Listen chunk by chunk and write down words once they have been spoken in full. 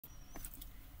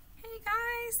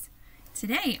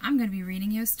Today, I'm going to be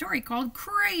reading you a story called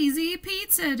Crazy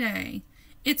Pizza Day.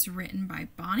 It's written by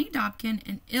Bonnie Dobkin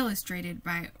and illustrated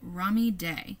by Rami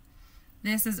Day.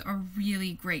 This is a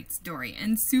really great story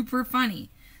and super funny,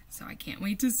 so I can't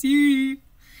wait to see.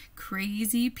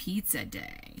 Crazy Pizza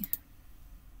Day.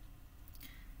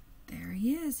 There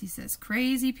he is. He says,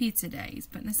 Crazy Pizza Day. He's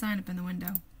putting a sign up in the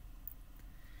window.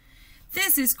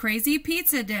 This is Crazy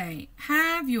Pizza Day.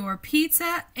 Have your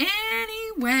pizza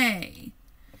any way.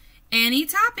 Any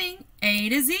topping, A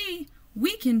to Z.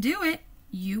 We can do it.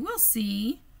 You will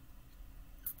see.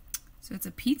 So it's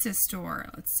a pizza store.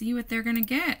 Let's see what they're going to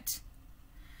get.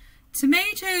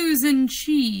 Tomatoes and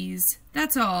cheese.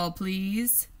 That's all,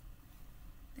 please.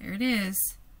 There it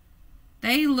is.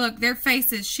 They look, their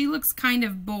faces, she looks kind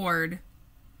of bored.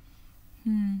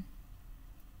 Maybe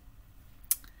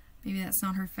that's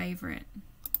not her favorite.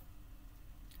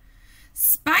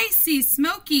 Spicy,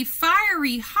 smoky,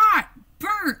 fiery, hot,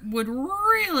 burnt would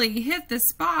really hit the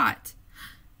spot.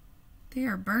 They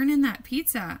are burning that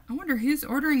pizza. I wonder who's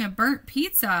ordering a burnt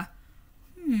pizza.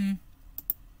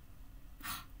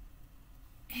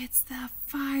 It's the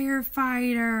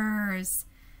firefighters.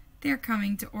 They're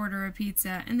coming to order a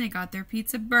pizza, and they got their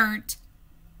pizza burnt.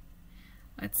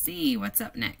 Let's see what's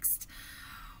up next.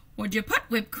 Would you put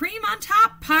whipped cream on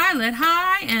top, pile it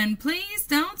high, and please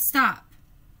don't stop?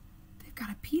 They've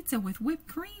got a pizza with whipped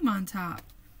cream on top.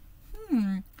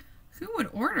 Who would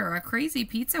order a crazy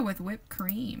pizza with whipped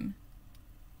cream?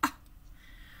 A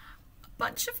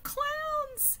bunch of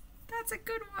clowns. That's a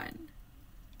good one.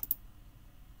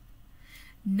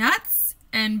 Nuts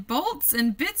and bolts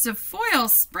and bits of foil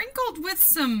sprinkled with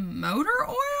some motor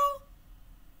oil?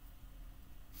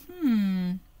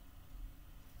 Who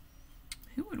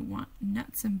would want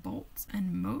nuts and bolts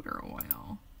and motor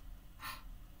oil?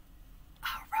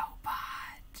 A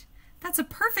robot. That's a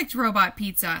perfect robot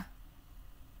pizza.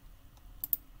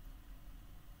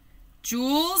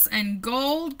 Jewels and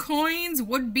gold coins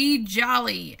would be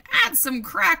jolly. Add some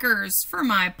crackers for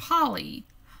my Polly.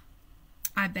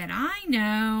 I bet I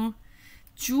know.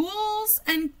 Jewels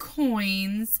and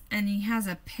coins, and he has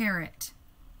a parrot.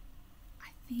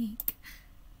 I think.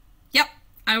 Yep,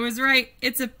 I was right.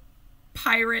 It's a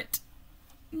pirate.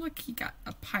 Look, he got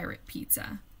a pirate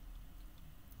pizza.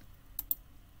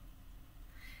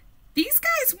 These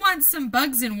guys want some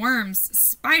bugs and worms,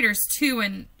 spiders too,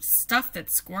 and stuff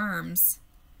that squirms.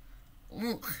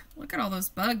 Ugh, look at all those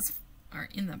bugs are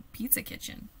in the pizza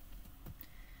kitchen.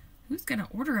 Who's gonna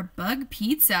order a bug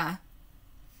pizza?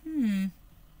 A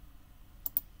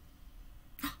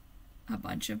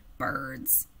bunch of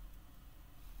birds.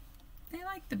 They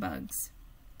like the bugs.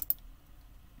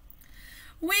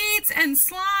 Weeds and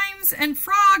slimes and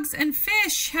frogs and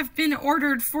fish have been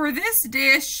ordered for this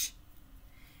dish.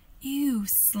 Ew,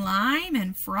 slime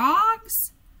and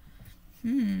frogs?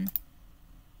 It's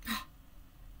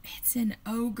an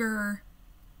ogre.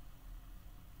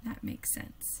 That makes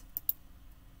sense.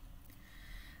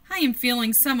 I am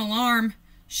feeling some alarm.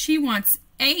 She wants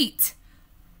 8.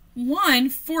 1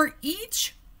 for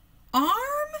each arm?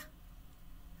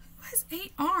 Who has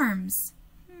 8 arms?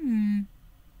 An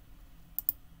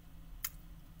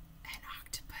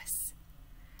octopus.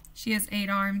 She has 8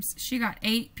 arms. She got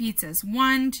 8 pizzas.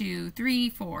 1, 2, 3,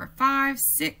 4, 5,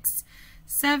 6,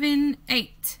 7,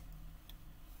 8.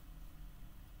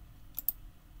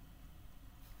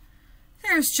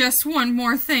 There's just one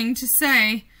more thing to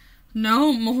say.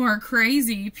 No more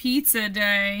Crazy Pizza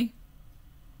Day.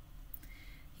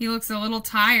 He looks a little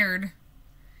tired.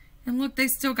 And look, they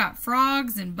still got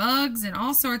frogs and bugs and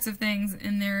all sorts of things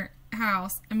in their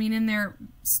house. In their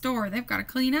store. They've got to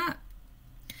clean up.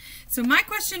 So my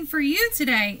question for you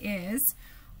today is,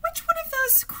 which one of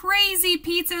those crazy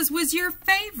pizzas was your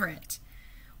favorite?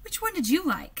 Which one did you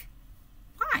like?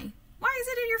 Why? Why is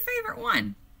it your favorite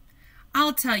one?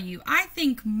 I'll tell you, I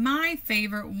think my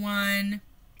favorite one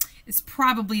is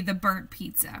probably the burnt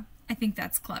pizza. I think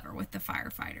that's clever with the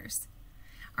firefighters.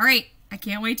 All right, I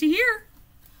can't wait to hear.